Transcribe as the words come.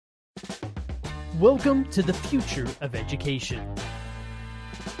Welcome to the future of education.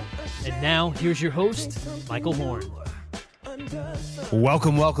 And now, here's your host, Michael Horn.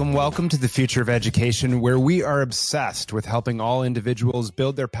 Welcome to the future of education, where we are obsessed with helping all individuals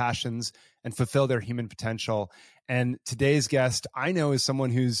build their passions and fulfill their human potential. And today's guest, I know, is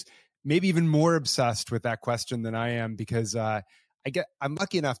someone who's maybe even more obsessed with that question than I am, because I'm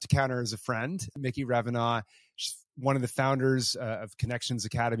lucky enough to count her as a friend, Micki Revenaugh. She's one of the founders of Connections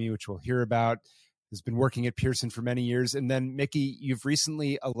Academy, which we'll hear about, has been working at Pearson for many years. And then, Micki, you've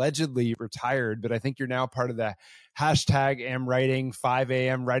recently allegedly retired, but I think you're now part of the hashtag #AmWriting 5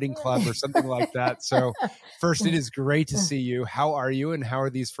 a.m. writing club or something like that. So first, it is great to see you. How are you? And how are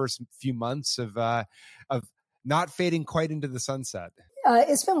these first few months of not fading quite into the sunset?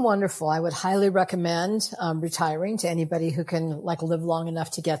 It's been wonderful. I would highly recommend retiring to anybody who can live long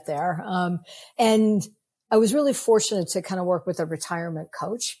enough to get there. And I was really fortunate to kind of work with a retirement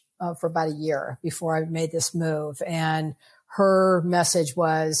coach for about a year before I made this move. And her message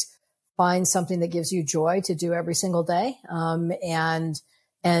was, find something that gives you joy to do every single day. And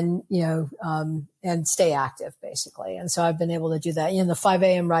stay active, basically. And so I've been able to do that. In the 5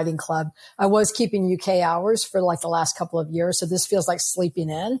 a.m. writing club, I was keeping UK hours for the last couple of years. So this feels like sleeping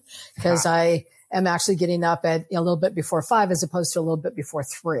in, because I am actually getting up at a little bit before 5 as opposed to a little bit before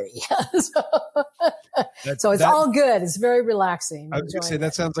 3. So it's all good. It's very relaxing. I was going to say,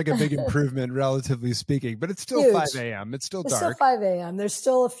 that sounds like a big improvement, relatively speaking, but it's still huge. 5 a.m. It's still dark. It's still 5 a.m. There's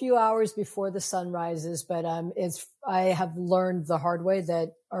still a few hours before the sun rises, but I have learned the hard way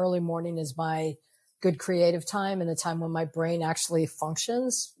that early morning is my good creative time and a time when my brain actually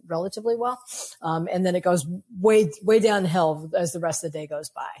functions relatively well. And then it goes way downhill as the rest of the day goes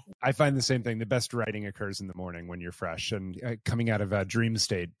by. I find the same thing. The best writing occurs in the morning when you're fresh and coming out of a dream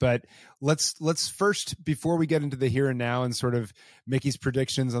state. But let's first, before we get into the here and now and sort of Micki's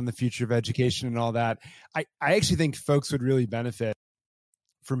predictions on the future of education and all that, I actually think folks would really benefit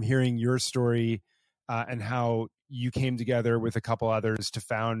from hearing your story and how you came together with a couple others to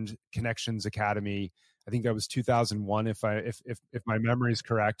found Connections Academy. I think that was 2001, if my memory is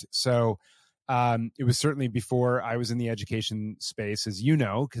correct. So it was certainly before I was in the education space, as you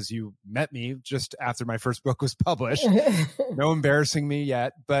know, because you met me just after my first book was published. No embarrassing me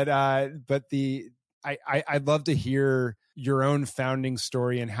yet, but I'd love to hear your own founding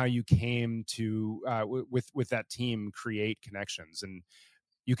story and how you came to with that team create Connections. And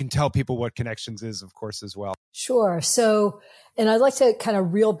you can tell people what Connections is, of course, as well. Sure. So, and I'd like to kind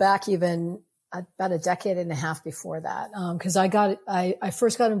of reel back even about a decade and a half before that. Cause I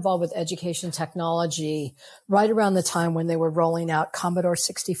first got involved with education technology right around the time when they were rolling out Commodore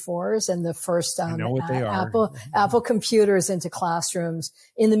 64s and the first, I know what they are. Apple computers into classrooms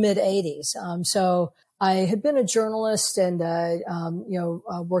in the mid 80s. So I had been a journalist and,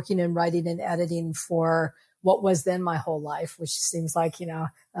 working in writing and editing for what was then my whole life, which seems like, a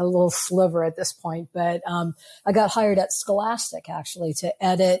little sliver at this point. But I got hired at Scholastic, actually, to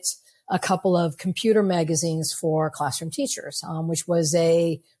edit a couple of computer magazines for classroom teachers, which was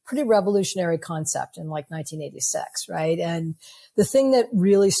a pretty revolutionary concept in 1986, right? And the thing that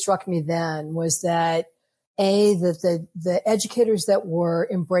really struck me then was that the educators that were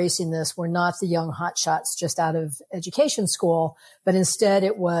embracing this were not the young hotshots just out of education school, but instead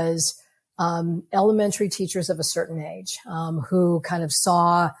it was elementary teachers of a certain age, who kind of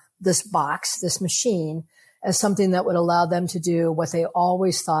saw this box, this machine, as something that would allow them to do what they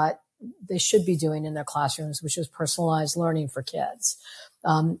always thought they should be doing in their classrooms, which was personalized learning for kids.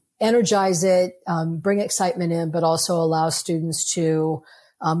 Energize it, bring excitement in, but also allow students to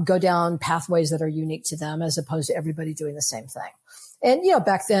go down pathways that are unique to them as opposed to everybody doing the same thing. And,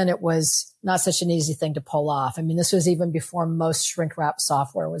 back then it was not such an easy thing to pull off. I mean, this was even before most shrink wrap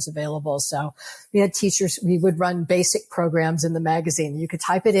software was available. So we had teachers, we would run basic programs in the magazine. You could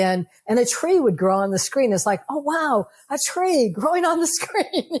type it in and a tree would grow on the screen. It's like, oh, wow, a tree growing on the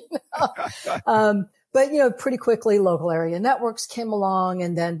screen. But, pretty quickly local area networks came along.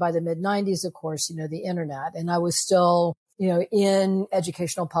 And then by the mid 90s, of course, the internet. And I was still, in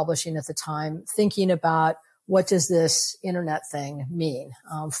educational publishing at the time, thinking about, what does this internet thing mean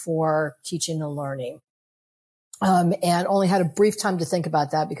for teaching and learning? And only had a brief time to think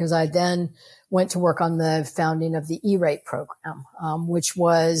about that because I then went to work on the founding of the E-Rate program, which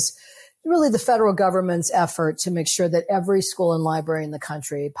was really the federal government's effort to make sure that every school and library in the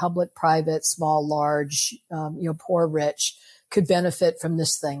country, public, private, small, large, poor, rich, could benefit from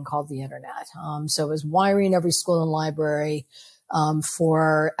this thing called the internet. So it was wiring every school and library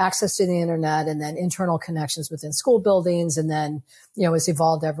for access to the internet and then internal connections within school buildings. And then, it's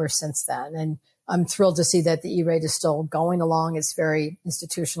evolved ever since then. And I'm thrilled to see that the E-Rate is still going along. It's very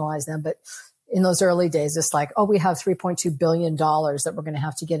institutionalized then, but in those early days, it's like, oh, we have $3.2 billion that we're going to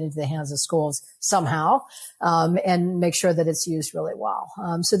have to get into the hands of schools somehow, and make sure that it's used really well.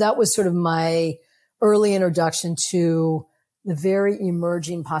 So that was sort of my early introduction to the very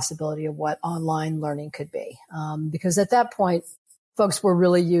emerging possibility of what online learning could be. Because at that point, folks were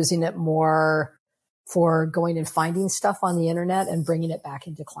really using it more for going and finding stuff on the internet and bringing it back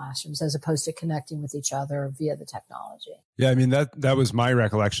into classrooms as opposed to connecting with each other via the technology. Yeah, I mean, that was my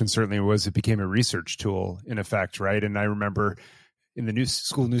recollection, certainly, was it became a research tool in effect, right? And I remember in the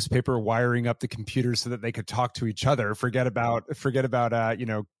school newspaper wiring up the computers so that they could talk to each other. Forget about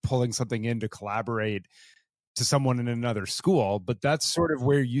pulling something in to collaborate to someone in another school. But that's sort of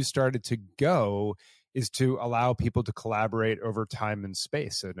where you started to go, is to allow people to collaborate over time and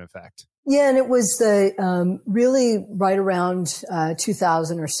space, in effect. Yeah, and it was the really right around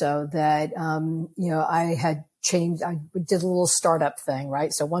 2000 or so that I had changed. I did a little startup thing,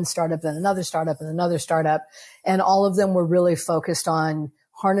 right? So one startup, then another startup, and another startup, and all of them were really focused on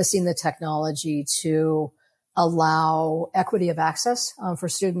harnessing the technology to allow equity of access for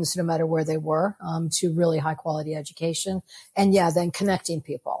students, no matter where they were, to really high quality education, and then connecting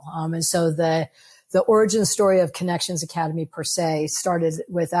people. And so the origin story of Connections Academy per se started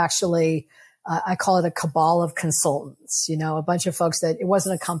with actually, I call it a cabal of consultants, a bunch of folks that it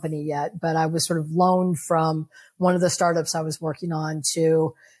wasn't a company yet, but I was sort of loaned from one of the startups I was working on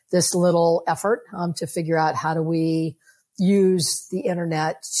to this little effort to figure out how do we use the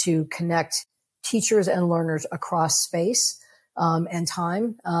internet to connect teachers and learners across space and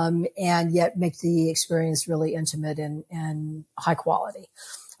time, and yet make the experience really intimate and high quality.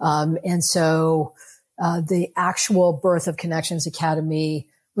 And so the actual birth of Connections Academy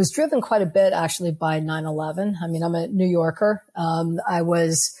was driven quite a bit actually by 9/11. I mean, I'm a New Yorker. I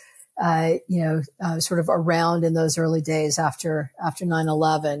was, sort of around in those early days after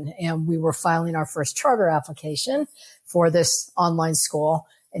 9/11, and we were filing our first charter application for this online school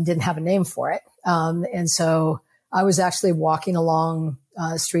and didn't have a name for it. And so I was actually walking along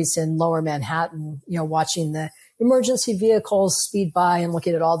streets in Lower Manhattan, watching the emergency vehicles speed by and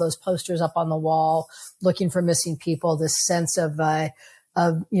looking at all those posters up on the wall, looking for missing people, this sense of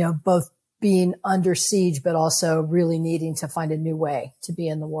both being under siege, but also really needing to find a new way to be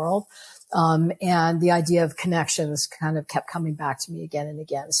in the world. And the idea of connections kind of kept coming back to me again and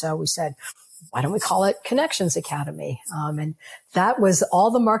again. So we said, why don't we call it Connections Academy? And that was all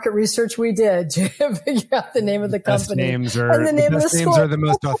the market research we did to figure out the name of the company. Names are the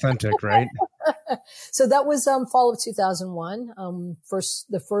most authentic, right? So that was fall of 2001.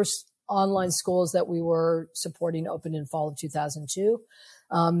 The first online schools that we were supporting opened in fall of 2002.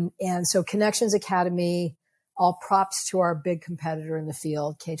 And so Connections Academy, all props to our big competitor in the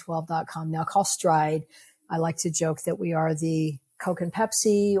field, K12.com, now called Stride. I like to joke that we are the Coke and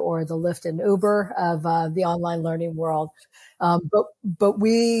Pepsi or the Lyft and Uber of the online learning world. But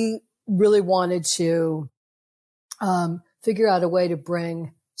we really wanted to figure out a way to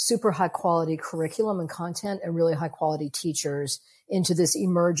bring super high quality curriculum and content and really high quality teachers into this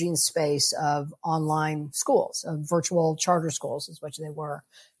emerging space of online schools, of virtual charter schools is what they were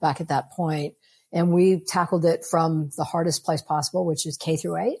back at that point. And we tackled it from the hardest place possible, which is K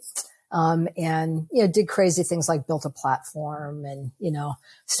through 8. And, did crazy things like built a platform and,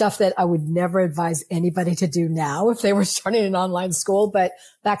 stuff that I would never advise anybody to do now if they were starting an online school. But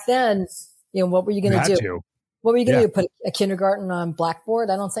back then, what were you going to do? What were you going to do? Put a kindergarten on Blackboard?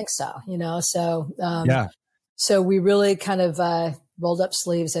 I don't think so, So we really kind of, rolled up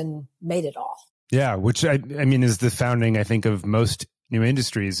sleeves and made it all. Yeah. Which I mean, is the founding, I think, of most new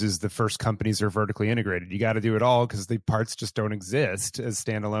industries, is the first companies are vertically integrated. You got to do it all because the parts just don't exist as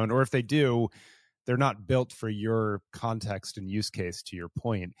standalone, or if they do, they're not built for your context and use case, to your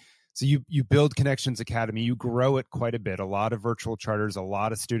point. So you build Connections Academy, you grow it quite a bit, a lot of virtual charters, a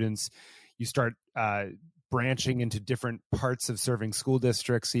lot of students. You start branching into different parts of serving school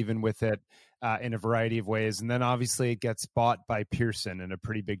districts, even with it in a variety of ways. And then obviously it gets bought by Pearson in a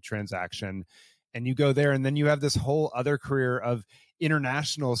pretty big transaction. And you go there, and then you have this whole other career of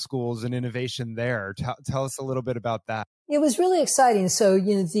international schools and innovation there. Tell us a little bit about that. It was really exciting. So,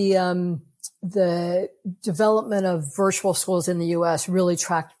 the development of virtual schools in the U.S. really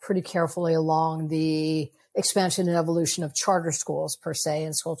tracked pretty carefully along the expansion and evolution of charter schools per se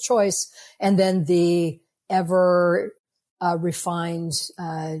and school choice, and then the ever refined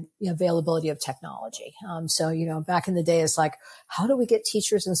availability of technology. So, back in the day, it's like, how do we get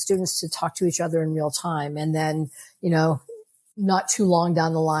teachers and students to talk to each other in real time? And then, not too long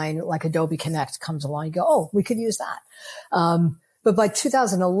down the line, like Adobe Connect comes along, you go, oh, we could use that. But by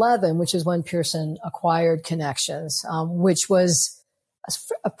 2011, which is when Pearson acquired Connections, which was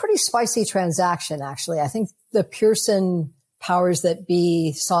a pretty spicy transaction, actually. I think the Pearson powers that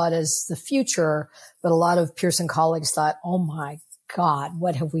be saw it as the future, but a lot of Pearson colleagues thought, oh my God,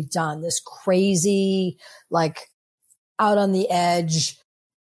 what have we done? This crazy, like out on the edge,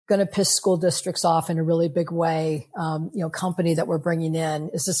 going to piss school districts off in a really big way, company that we're bringing in.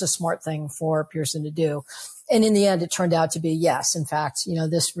 Is this a smart thing for Pearson to do? And in the end, it turned out to be yes. In fact,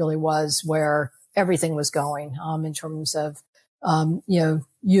 this really was where everything was going, in terms of,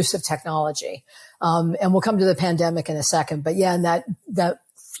 use of technology. And we'll come to the pandemic in a second, but yeah, in that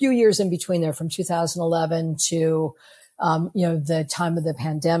few years in between there from 2011 to, the time of the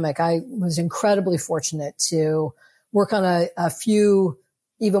pandemic, I was incredibly fortunate to work on a few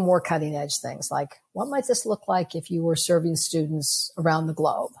even more cutting edge things, like what might this look like if you were serving students around the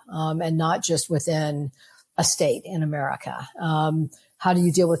globe, and not just within a state in America? How do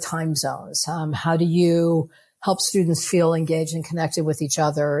you deal with time zones? How do you help students feel engaged and connected with each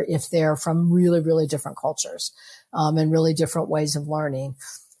other if they're from really, really different cultures, and really different ways of learning?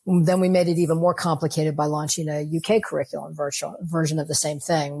 Then we made it even more complicated by launching a UK curriculum version of the same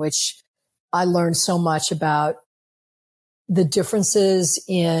thing, which I learned so much about the differences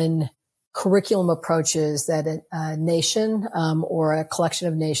in curriculum approaches that a nation, or a collection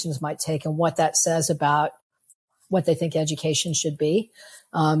of nations might take, and what that says about what they think education should be.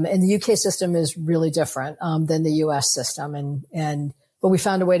 And the UK system is really different than the US system, but we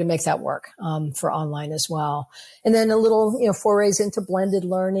found a way to make that work for online as well. And then a little, forays into blended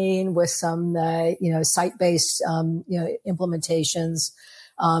learning with some, site-based, implementations.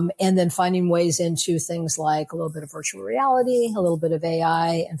 And then finding ways into things like a little bit of virtual reality, a little bit of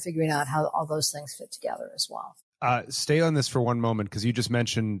AI, and figuring out how all those things fit together as well. Stay on this for one moment, because you just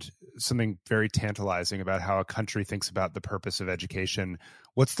mentioned something very tantalizing about how a country thinks about the purpose of education.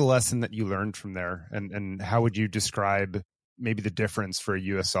 What's the lesson that you learned from there? And how would you describe maybe the difference for a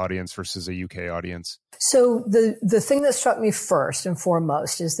US audience versus a UK audience? So the thing that struck me first and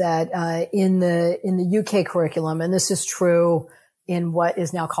foremost is that in the UK curriculum, and this is true in what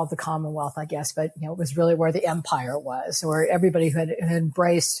is now called the Commonwealth, I guess, but it was really where the empire was, or everybody who had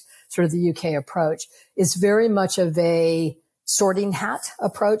embraced sort of the UK approach, is very much of a sorting hat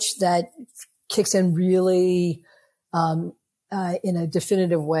approach that kicks in really in a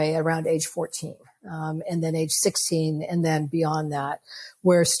definitive way around age 14, and then age 16, and then beyond that,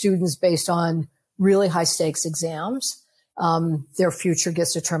 where students, based on really high stakes exams, their future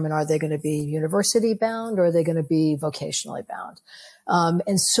gets determined. Are they going to be university bound, or are they going to be vocationally bound?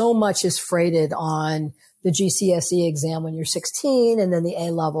 And so much is freighted on the GCSE exam when you're 16, and then the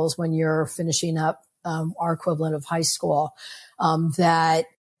A levels when you're finishing up our equivalent of high school, that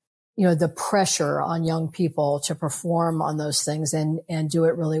the pressure on young people to perform on those things and do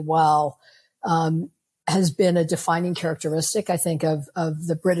it really well has been a defining characteristic, I think, of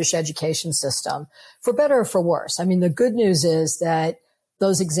the British education system, for better or for worse. I mean, the good news is that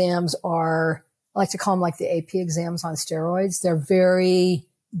those exams are, I like to call them like the AP exams on steroids. They're very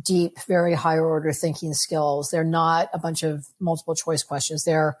deep, very higher order thinking skills. They're not a bunch of multiple choice questions.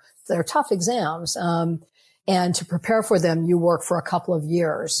 They're tough exams. And to prepare for them, you work for a couple of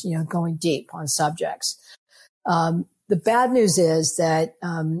years, going deep on subjects. The bad news is that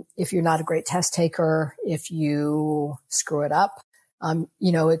if you're not a great test taker, if you screw it up,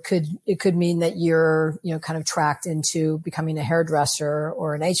 it could mean that you're kind of tracked into becoming a hairdresser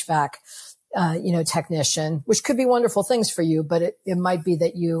or an HVAC technician, which could be wonderful things for you, but it might be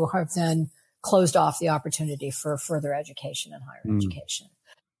that you have then closed off the opportunity for further education and higher education.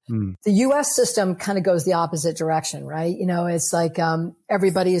 The U.S. system kind of goes the opposite direction, right? It's like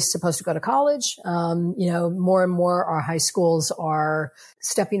everybody is supposed to go to college. More and more our high schools are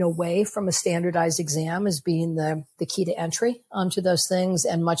stepping away from a standardized exam as being the key to entry onto those things,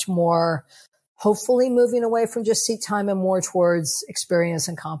 and much more hopefully moving away from just seat time and more towards experience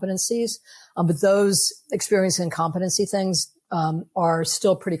and competencies. But those experience and competency things are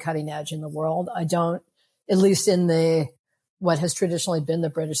still pretty cutting edge in the world. At least in what has traditionally been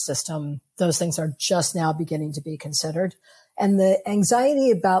the British system, those things are just now beginning to be considered. And the anxiety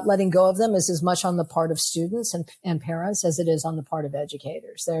about letting go of them is as much on the part of students and parents as it is on the part of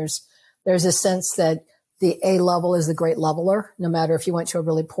educators. There's a sense that the A level is the great leveler, no matter if you went to a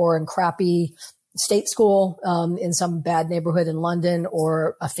really poor and crappy state school in some bad neighborhood in London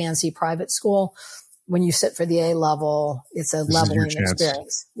or a fancy private school. When you sit for the A level, it's a leveling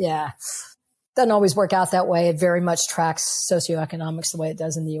experience. Yeah. Doesn't always work out that way. It very much tracks socioeconomics the way it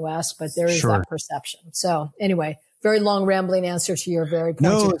does in the US, but there is that perception. So anyway, very long rambling answer to your very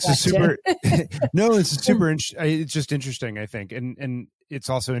pointed no, it's question. It's just interesting, I think. And it's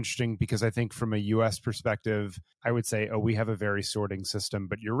also interesting because I think from a US perspective, I would say, we have a very sorting system,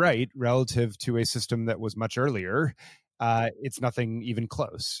 but you're right, relative to a system that was much earlier, it's nothing even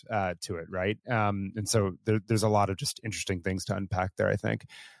close to it, right? And so there's a lot of just interesting things to unpack there, I think.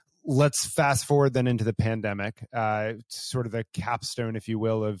 Let's fast forward then into the pandemic, sort of the capstone, if you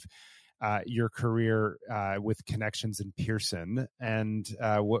will, of your career with Connections in Pearson. And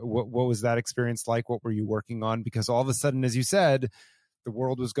what was that experience like? What were you working on? Because all of a sudden, as you said, the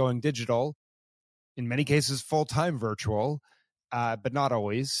world was going digital, in many cases full-time virtual, but not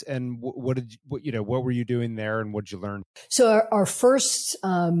always. And what were you doing there, and what did you learn? So our first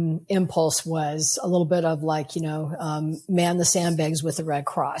impulse was a little bit of like, man the sandbags with the Red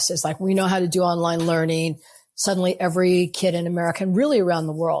Cross. It's like, we know how to do online learning. Suddenly every kid in America and really around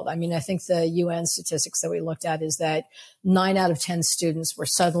the world. I mean, I think the UN statistics that we looked at is that 9 out of 10 students were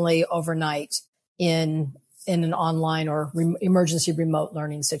suddenly overnight in an online or emergency remote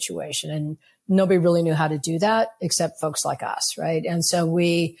learning situation. And nobody really knew how to do that except folks like us, right? And so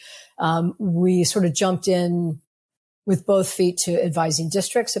we sort of jumped in with both feet to advising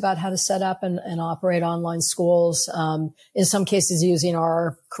districts about how to set up and operate online schools. In some cases using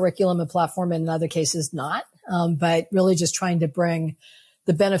our curriculum and platform, and in other cases not. But really just trying to bring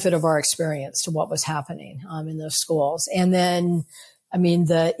the benefit of our experience to what was happening in those schools. And then,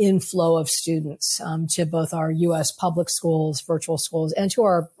 the inflow of students to both our U.S. public schools, virtual schools, and to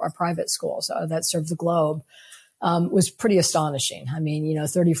our private schools that serve the globe was pretty astonishing.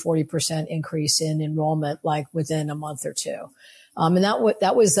 30-40% increase in enrollment like within a month or two. And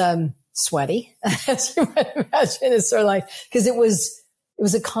that was sweaty, as you might imagine. It's sort of like, because it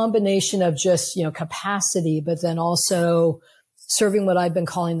was a combination of just, capacity, but then also serving what I've been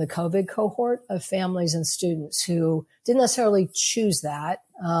calling the COVID cohort of families and students who didn't necessarily choose that,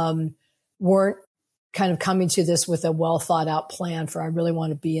 weren't kind of coming to this with a well thought out plan for, I really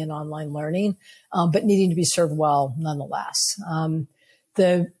want to be in online learning, but needing to be served well nonetheless.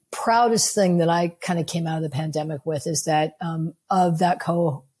 The proudest thing that I kind of came out of the pandemic with is that, of that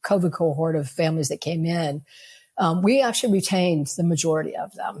COVID cohort of families that came in, we actually retained the majority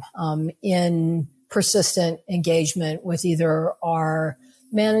of them in persistent engagement with either our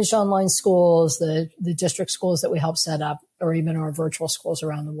managed online schools, the district schools that we help set up, or even our virtual schools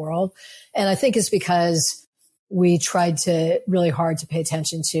around the world. And I think it's because we tried really hard to pay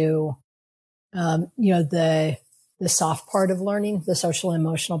attention to, the soft part of learning, the social and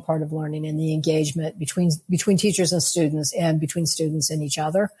emotional part of learning, and the engagement between teachers and students, and between students and each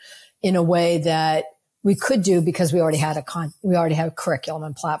other, in a way that we could do because we already had a curriculum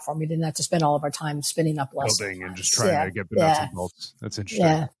and platform. We didn't have to spend all of our time spinning up lessons. Building and just trying to get the nuts and bolts. That's interesting.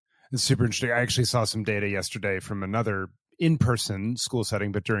 Yeah. It's super interesting. I actually saw some data yesterday from another in-person school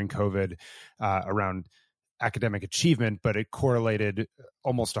setting, but during COVID, around academic achievement, but it correlated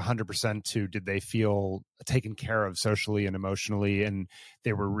almost 100% to, did they feel taken care of socially and emotionally? And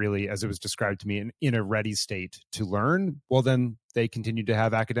they were really, as it was described to me, in a ready state to learn. Well, then they continued to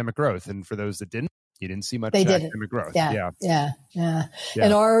have academic growth. And for those that didn't, you didn't see much academic growth. Yeah.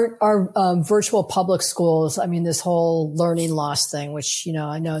 And our virtual public schools, this whole learning loss thing, which,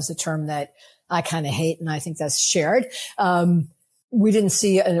 I know is a term that I kind of hate, and I think that's shared. We didn't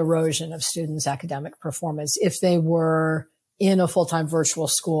see an erosion of students' academic performance if they were in a full-time virtual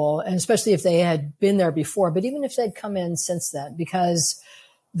school, and especially if they had been there before, but even if they'd come in since then, because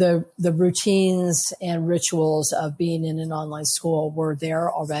the routines and rituals of being in an online school were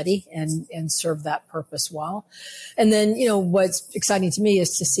there already and served that purpose well. And then, what's exciting to me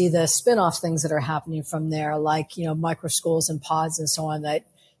is to see the spin-off things that are happening from there, like, micro schools and pods and so on, that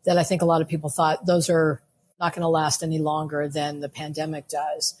I think a lot of people thought those are not going to last any longer than the pandemic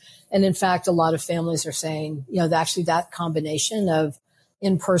does. And in fact, a lot of families are saying, actually that combination of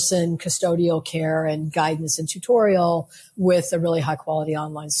in-person custodial care and guidance and tutorial with a really high quality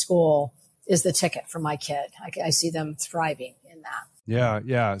online school is the ticket for my kid. I see them thriving in that.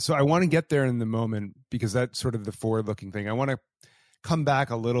 Yeah. So I want to get there in the moment, because that's sort of the forward-looking thing. I want to come back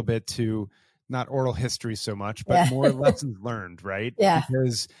a little bit to not oral history so much, but more lessons learned, right? Yeah.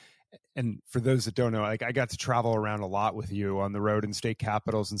 Because, and for those that don't know, I got to travel around a lot with you on the road in state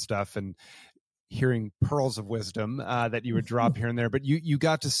capitals and stuff, and hearing pearls of wisdom that you would drop here and there, but you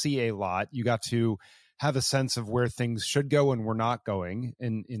got to see a lot. You got to have a sense of where things should go and were not going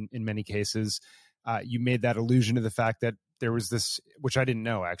in many cases. You made that allusion to the fact that there was this, which I didn't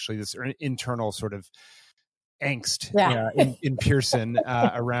know actually, this internal sort of angst in Pearson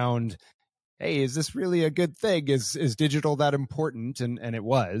around, hey, is this really a good thing? Is digital that important? And it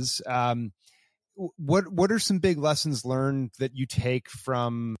was. what are some big lessons learned that you take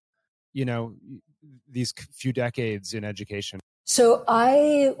from, these few decades in education? So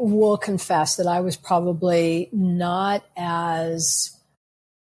I will confess that I was probably not as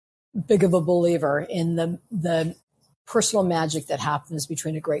big of a believer in the personal magic that happens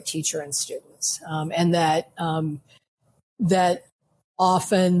between a great teacher and students, and that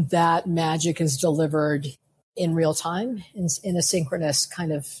often that magic is delivered in real time in a synchronous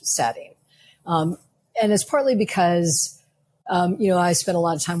kind of setting, and it's partly because I spent a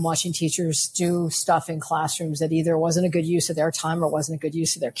lot of time watching teachers do stuff in classrooms that either wasn't a good use of their time or wasn't a good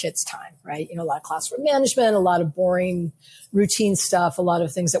use of their kids' time, right? A lot of classroom management, a lot of boring routine stuff, a lot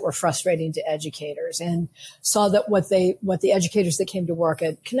of things that were frustrating to educators, and saw that what the educators that came to work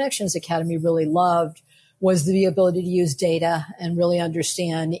at Connections Academy really loved was the ability to use data and really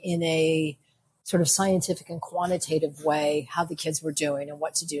understand in a sort of scientific and quantitative way how the kids were doing and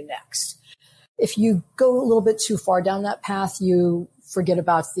what to do next. If you go a little bit too far down that path, you forget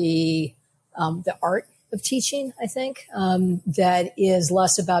about the art of teaching, I think, that is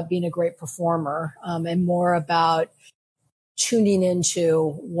less about being a great performer and more about tuning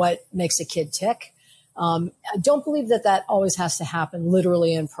into what makes a kid tick. I don't believe that always has to happen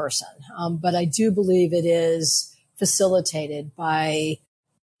literally in person, but I do believe it is facilitated by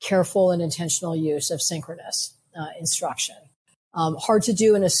careful and intentional use of synchronous instruction. Hard to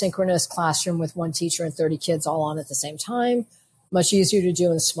do in a synchronous classroom with one teacher and 30 kids all on at the same time. Much easier to do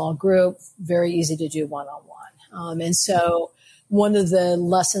in a small group, very easy to do one-on-one. And so one of the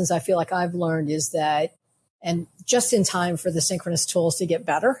lessons I feel like I've learned is that, and just in time for the synchronous tools to get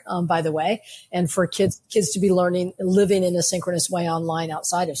better, by the way, and for kids to be living in a synchronous way online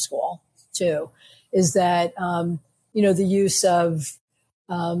outside of school too, is that, the use of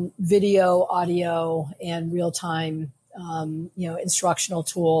video, audio, and real-time instructional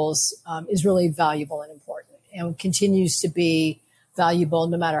tools is really valuable and important, and continues to be valuable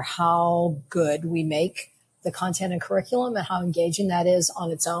no matter how good we make the content and curriculum and how engaging that is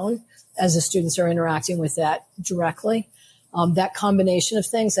on its own as the students are interacting with that directly. That combination of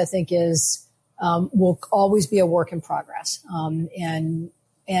things, I think, will always be a work in progress, and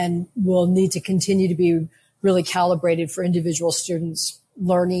will need to continue to be really calibrated for individual students'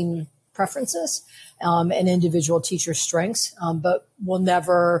 learning preferences and individual teacher strengths, but will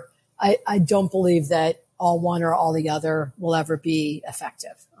never, I don't believe that all one or all the other will ever be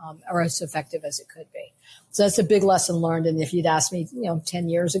effective or as effective as it could be. So that's a big lesson learned. And if you'd asked me, 10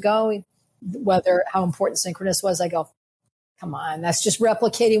 years ago, how important synchronous was, I go, come on, that's just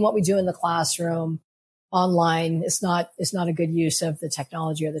replicating what we do in the classroom online. It's not a good use of the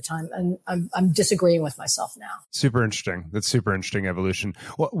technology or the time. And I'm disagreeing with myself now. Super interesting. That's super interesting evolution.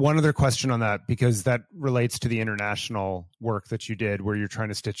 Well, one other question on that, because that relates to the international work that you did where you're trying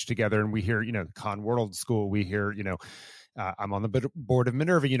to stitch together. And we hear, Khan World School, we hear, I'm on the board of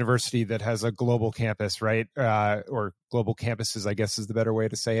Minerva University that has a global campus, right? Or global campuses, I guess is the better way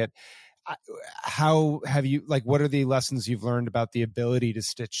to say it. How have you, what are the lessons you've learned about the ability to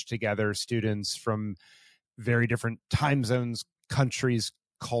stitch together students from very different time zones, countries,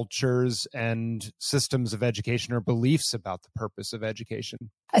 cultures, and systems of education or beliefs about the purpose of education?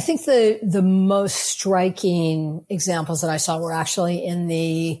 I think the most striking examples that I saw were actually in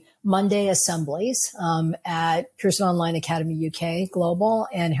the Monday assemblies at Pearson Online Academy UK Global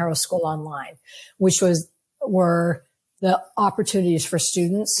and Harrow School Online, which were the opportunities for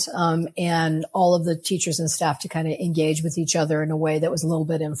students and all of the teachers and staff to kind of engage with each other in a way that was a little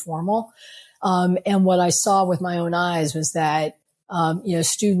bit informal. And what I saw with my own eyes was that,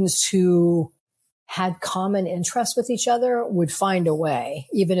 students who had common interests with each other would find a way,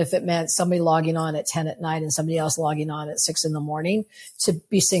 even if it meant somebody logging on at 10 at night and somebody else logging on at 6 a.m, to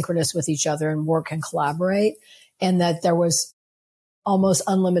be synchronous with each other and work and collaborate. And that there was almost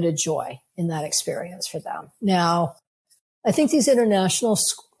unlimited joy in that experience for them. Now, I think these international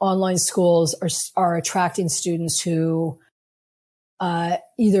online schools are attracting students who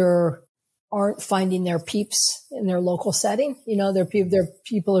either aren't finding their peeps in their local setting. They're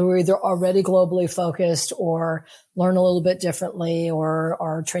people who are either already globally focused or learn a little bit differently or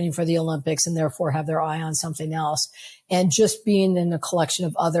are training for the Olympics and therefore have their eye on something else. And just being in a collection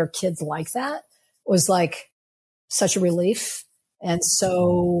of other kids like that was such a relief and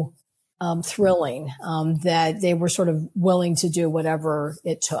so thrilling that they were sort of willing to do whatever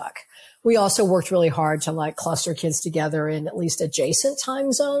it took. We also worked really hard to cluster kids together in at least adjacent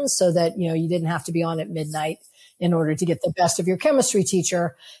time zones so that, you didn't have to be on at midnight in order to get the best of your chemistry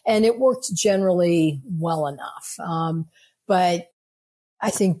teacher. And it worked generally well enough. But I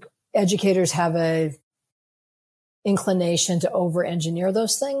think educators have inclination to over-engineer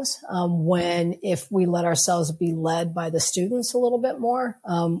those things. When if we let ourselves be led by the students a little bit more,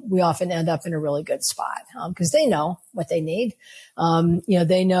 we often end up in a really good spot because they know what they need.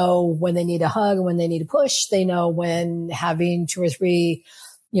 They know when they need a hug and when they need a push. They know when having 2 or 3,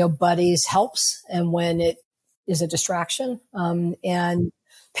 buddies helps and when it is a distraction. And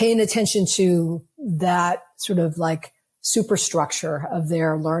paying attention to that sort of like superstructure of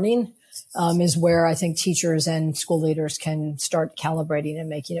their learning is where I think teachers and school leaders can start calibrating and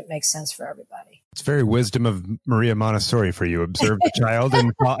making it make sense for everybody. It's very wisdom of Maria Montessori for you. Observe the child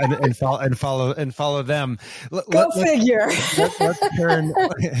and follow them. Figure.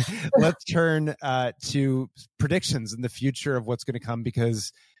 Let's turn to predictions in the future of what's going to come,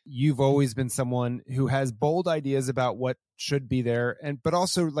 because you've always been someone who has bold ideas about what should be there, but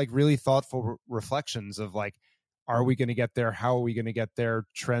also like really thoughtful reflections of like, are we going to get there? How are we going to get there?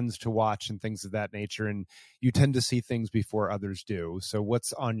 Trends to watch and things of that nature. And you tend to see things before others do. So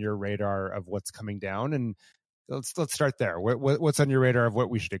what's on your radar of what's coming down? And let's start there. What's on your radar of what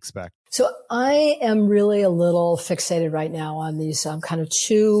we should expect? So I am really a little fixated right now on these kind of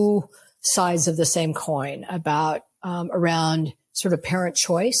 2 sides of the same coin about around sort of parent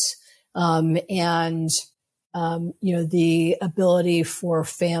choice and the ability for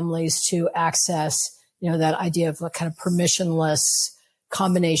families to access that idea of like kind of permissionless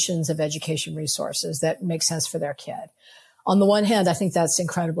combinations of education resources that make sense for their kid. On the one hand, I think that's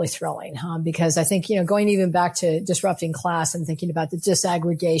incredibly thrilling because I think, going even back to disrupting class and thinking about the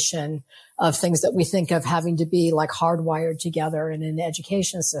disaggregation of things that we think of having to be like hardwired together in an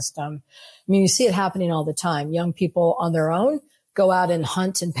education system. I mean, you see it happening all the time. Young people on their own go out and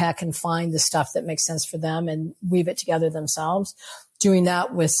hunt and peck and find the stuff that makes sense for them and weave it together themselves. Doing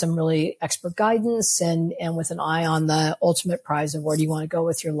that with some really expert guidance and with an eye on the ultimate prize of where do you want to go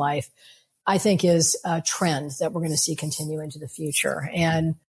with your life, I think is a trend that we're going to see continue into the future.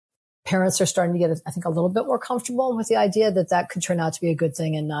 And parents are starting to get, I think, a little bit more comfortable with the idea that could turn out to be a good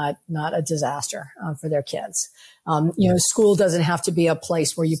thing and not a disaster for their kids. School doesn't have to be a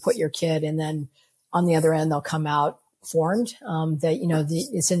place where you put your kid and then on the other end, they'll come out formed.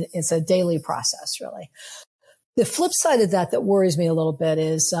 It's a daily process, really. The flip side of that worries me a little bit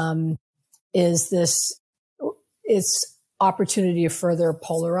is it's opportunity to further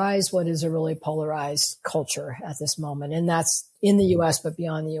polarize what is a really polarized culture at this moment. And that's in the U.S., but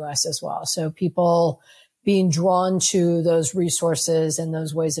beyond the U.S. as well. So people being drawn to those resources and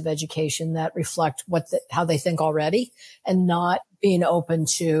those ways of education that reflect how they think already and not being open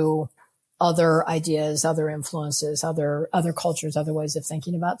to other ideas, other influences, other cultures, other ways of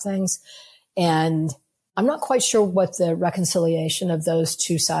thinking about things. And I'm not quite sure what the reconciliation of those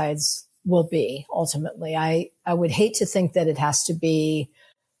 2 sides will be ultimately. I would hate to think that it has to be,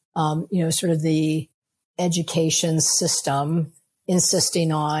 sort of the education system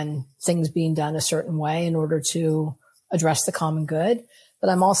insisting on things being done a certain way in order to address the common good. But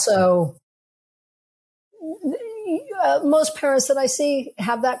I'm also, most parents that I see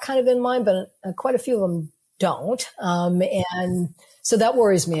have that kind of in mind, but quite a few of them don't. And so that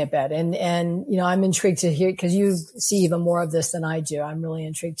worries me a bit. And I'm intrigued to hear, because you see even more of this than I do. I'm really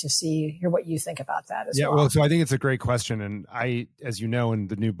intrigued to hear what you think about that as well. Yeah, well, so I think it's a great question. And I, as you know, in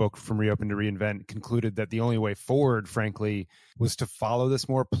the new book From Reopen to Reinvent, concluded that the only way forward, frankly, was to follow this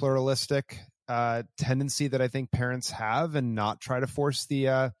more pluralistic tendency that I think parents have and not try to force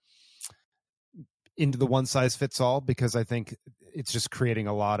into the one size fits all, because I think it's just creating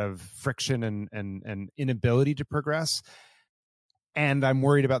a lot of friction and inability to progress. And I'm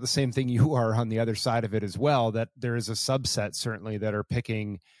worried about the same thing you are on the other side of it as well, that there is a subset certainly that are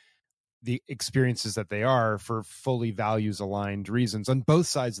picking the experiences that they are for fully values aligned reasons on both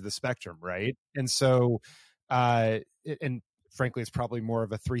sides of the spectrum. Right. And so, and frankly, it's probably more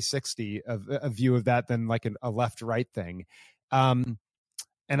of a 360 of a view of that than like a left right thing. And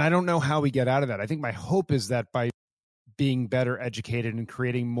I don't know how we get out of that. I think my hope is that by being better educated and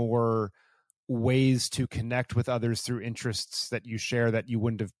creating more ways to connect with others through interests that you share that you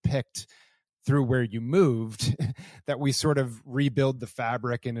wouldn't have picked through where you moved, that we sort of rebuild the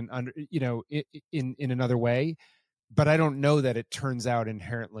fabric in another way. But I don't know that it turns out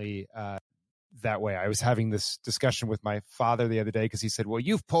inherently that way. I was having this discussion with my father the other day because he said, well,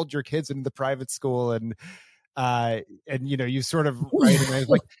 you've pulled your kids into the private school and you sort of, right. And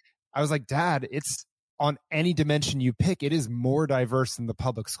I was like, Dad, it's on any dimension you pick, it is more diverse than the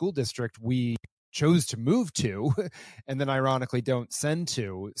public school district we chose to move to and then ironically don't send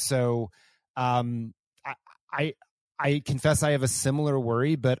to. So I confess I have a similar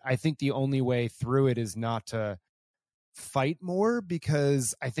worry, but I think the only way through it is not to fight more,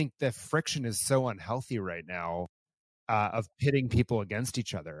 because I think the friction is so unhealthy right now of pitting people against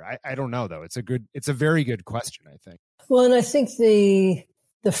each other? I don't know though. It's a very good question, I think. Well, and I think the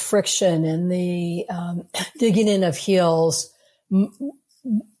friction and the digging in of heels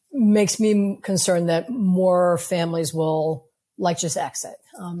makes me concerned that more families will just exit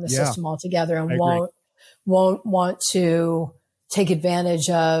the system altogether and won't want to take advantage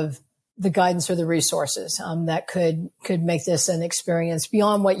of the guidance or the resources that could make this an experience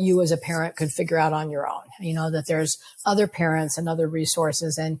beyond what you as a parent could figure out on your own. That there's other parents and other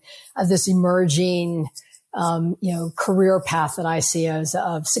resources and this emerging career path that I see as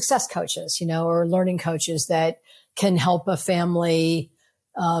of success coaches, or learning coaches that can help a family,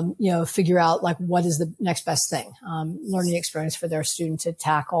 figure out what is the next best thing, learning experience for their student to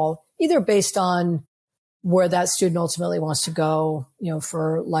tackle, either based on where that student ultimately wants to go,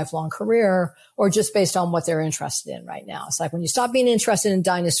 for lifelong career, or just based on what they're interested in right now. It's like when you stop being interested in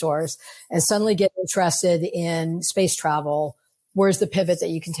dinosaurs and suddenly get interested in space travel, where's the pivot that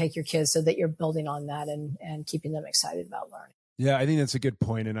you can take your kids so that you're building on that and keeping them excited about learning? Yeah, I think that's a good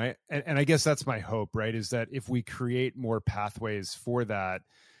point. And I guess that's my hope, right? Is that if we create more pathways for that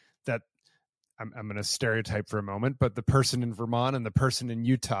I'm going to stereotype for a moment, but the person in Vermont and the person in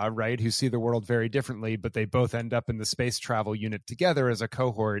Utah, right, who see the world very differently, but they both end up in the space travel unit together as a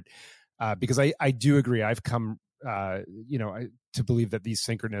cohort. Because I do agree. I've come, to believe that these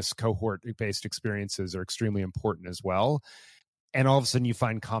synchronous cohort-based experiences are extremely important as well. And all of a sudden you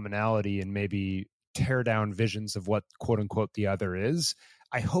find commonality and maybe tear down visions of what quote unquote the other is.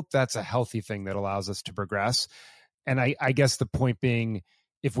 I hope that's a healthy thing that allows us to progress. And I guess the point being,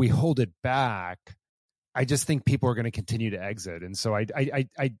 if we hold it back, I just think people are going to continue to exit. And so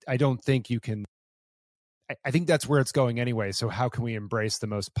I don't think you can, I think that's where it's going anyway. So how can we embrace the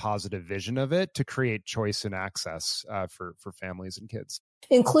most positive vision of it to create choice and access for families and kids?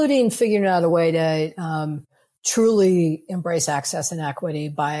 Including figuring out a way to truly embrace access and equity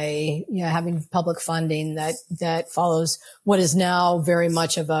by having public funding that follows what is now very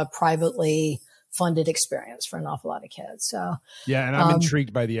much of a privately funded experience for an awful lot of kids. So yeah, and I'm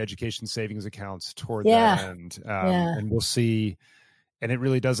intrigued by the education savings accounts toward that end, and we'll see. And it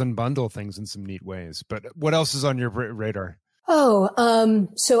really does unbundle things in some neat ways. But what else is on your radar?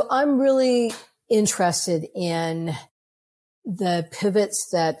 So I'm really interested in the pivots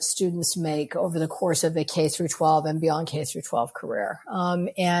that students make over the course of a K through 12 and beyond K through 12 career.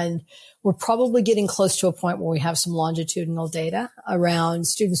 And we're probably getting close to a point where we have some longitudinal data around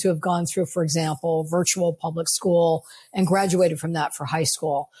students who have gone through, for example, virtual public school and graduated from that for high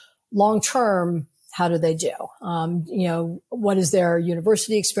school. Long term, how do they do? What is their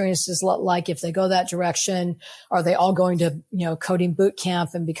university experiences like if they go that direction? Are they all going to, coding boot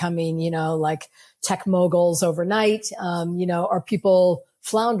camp and becoming, tech moguls overnight? Are people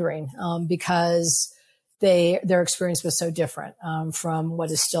floundering because their experience was so different from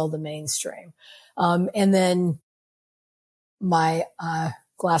what is still the mainstream? And then my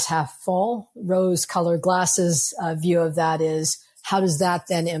glass half full, rose-colored glasses view of that is, how does that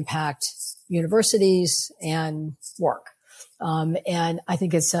then impact universities and work? And I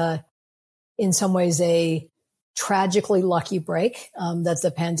think it's in some ways a tragically lucky break that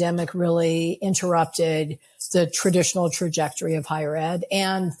the pandemic really interrupted the traditional trajectory of higher ed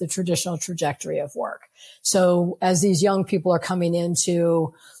and the traditional trajectory of work. So as these young people are coming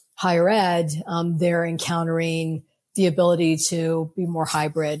into higher ed, they're encountering the ability to be more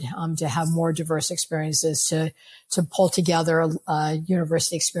hybrid, to have more diverse experiences, to pull together a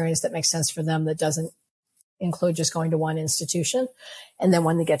university experience that makes sense for them, that doesn't include just going to one institution. And then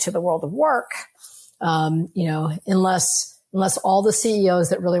when they get to the world of work, unless all the CEOs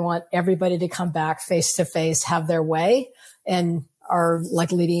that really want everybody to come back face to face have their way and are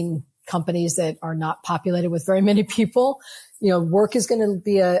leading companies that are not populated with very many people, work is going to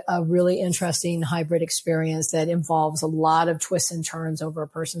be a really interesting hybrid experience that involves a lot of twists and turns over a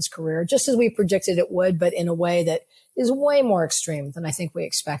person's career, just as we predicted it would, but in a way that is way more extreme than I think we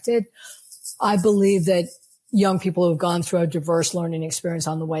expected. I believe that young people who've gone through a diverse learning experience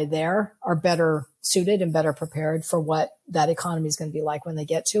on the way there are better suited and better prepared for what that economy is going to be like when they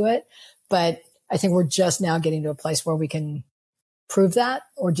get to it. But I think we're just now getting to a place where we can prove that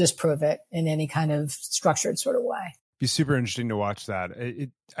or disprove it in any kind of structured sort of way. Be super interesting to watch that.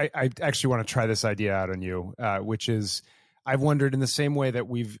 I actually want to try this idea out on you, which is, I've wondered, in the same way that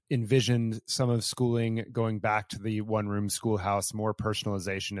we've envisioned some of schooling going back to the one-room schoolhouse, more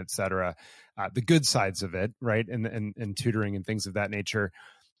personalization, et cetera, the good sides of it, right, and tutoring and things of that nature,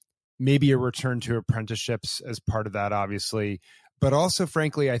 maybe a return to apprenticeships as part of that, obviously, but also,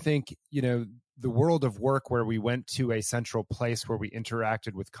 frankly, I think, the world of work where we went to a central place where we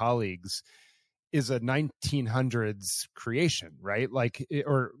interacted with colleagues is a 1900s creation, right? Like,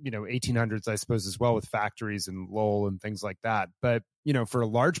 or, 1800s, I suppose, as well, with factories and Lowell and things like that. But, for a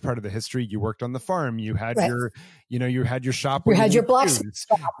large part of the history, you worked on the farm. You had you had your shop. You had your blacksmith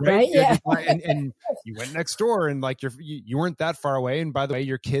shop, right? Yeah. And you went next door, and like you weren't that far away. And by the way,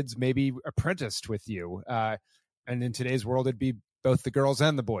 your kids maybe apprenticed with you. And in today's world, it'd be both the girls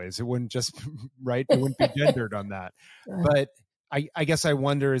and the boys. It wouldn't just, right? It wouldn't be gendered on that. But I guess I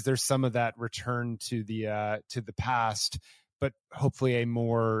wonder, is there some of that return to the past, but hopefully a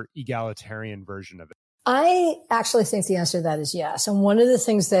more egalitarian version of it? I actually think the answer to that is yes. And one of the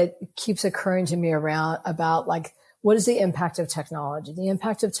things that keeps occurring to me about like, what is the impact of technology? The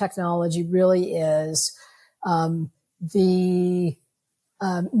impact of technology really is the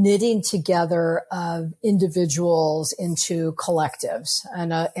knitting together of individuals into collectives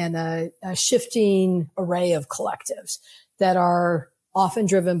and a shifting array of collectives that are often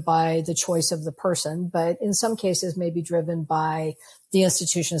driven by the choice of the person, but in some cases may be driven by the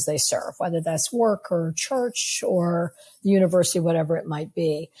institutions they serve, whether that's work or church or the university, whatever it might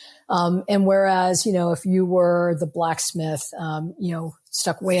be. And whereas, if you were the blacksmith,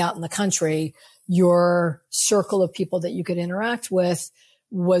 stuck way out in the country, your circle of people that you could interact with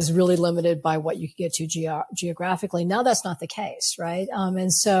was really limited by what you could get to geographically. Now that's not the case, right?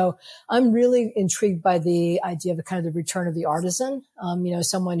 And so I'm really intrigued by the idea of the kind of the return of the artisan,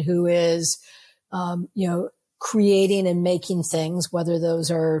 someone who is, creating and making things, whether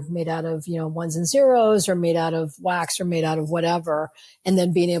those are made out of, ones and zeros or made out of wax or made out of whatever, and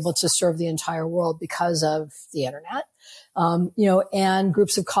then being able to serve the entire world because of the internet. And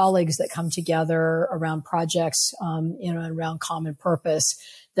groups of colleagues that come together around projects, around common purpose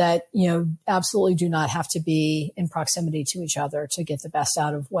that, absolutely do not have to be in proximity to each other to get the best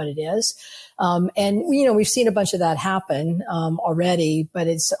out of what it is. And we've seen a bunch of that happen, already, but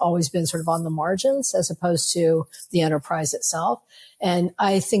it's always been sort of on the margins as opposed to the enterprise itself. And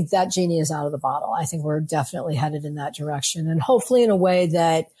I think that genie is out of the bottle. I think we're definitely headed in that direction, and hopefully in a way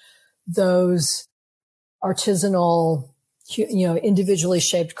that those artisanal, individually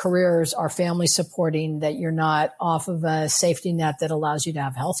shaped careers are family supporting, that you're not off of a safety net that allows you to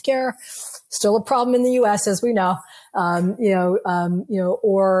have healthcare. Still a problem in the U.S., as we know,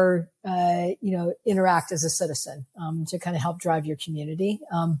 or interact as a citizen, to kind of help drive your community.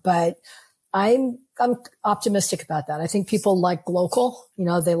 But I'm optimistic about that. I think people like local,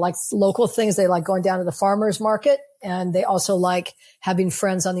 they like local things. They like going down to the farmer's market, and they also like having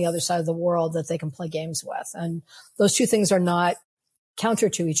friends on the other side of the world that they can play games with. And those two things are not counter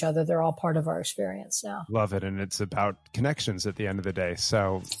to each other. They're all part of our experience now. Love it. And it's about connections at the end of the day.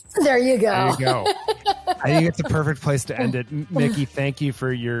 So there you go. I think it's a perfect place to end it. Mickey, thank you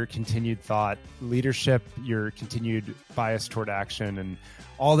for your continued thought, leadership, your continued bias toward action, and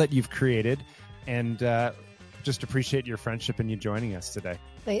all that you've created. And just appreciate your friendship and you joining us today.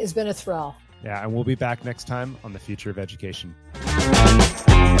 It's been a thrill. Yeah, and we'll be back next time on The Future of Education.